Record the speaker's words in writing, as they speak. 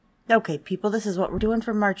Okay, people, this is what we're doing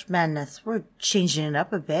for March Madness. We're changing it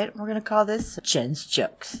up a bit. We're going to call this Jen's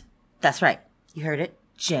Jokes. That's right. You heard it.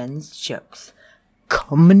 Jen's Jokes.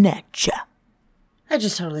 Coming at ya. I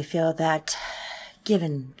just totally feel that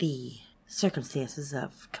given the circumstances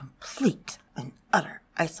of complete and utter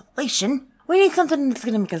isolation, we need something that's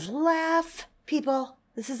going to make us laugh. People,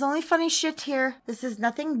 this is only funny shit here. This is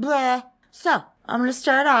nothing blah. So, I'm going to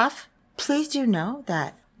start off. Please do know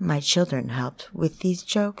that my children helped with these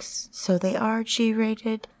jokes, so they are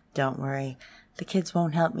G-rated. Don't worry, the kids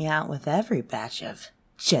won't help me out with every batch of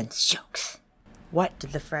Jen's Jokes. What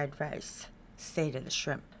did the fried rice say to the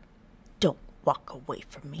shrimp? Don't walk away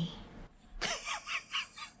from me.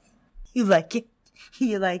 You like it?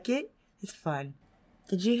 You like it? It's fun.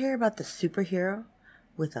 Did you hear about the superhero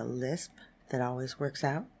with a lisp that always works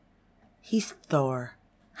out? He's Thor.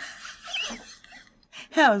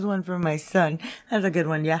 That was one from my son. That's a good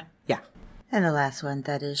one, yeah? Yeah. And the last one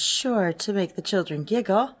that is sure to make the children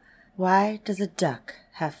giggle. Why does a duck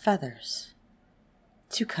have feathers?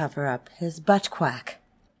 To cover up his butt quack.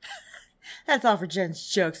 That's all for Jen's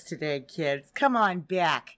Jokes today, kids. Come on back.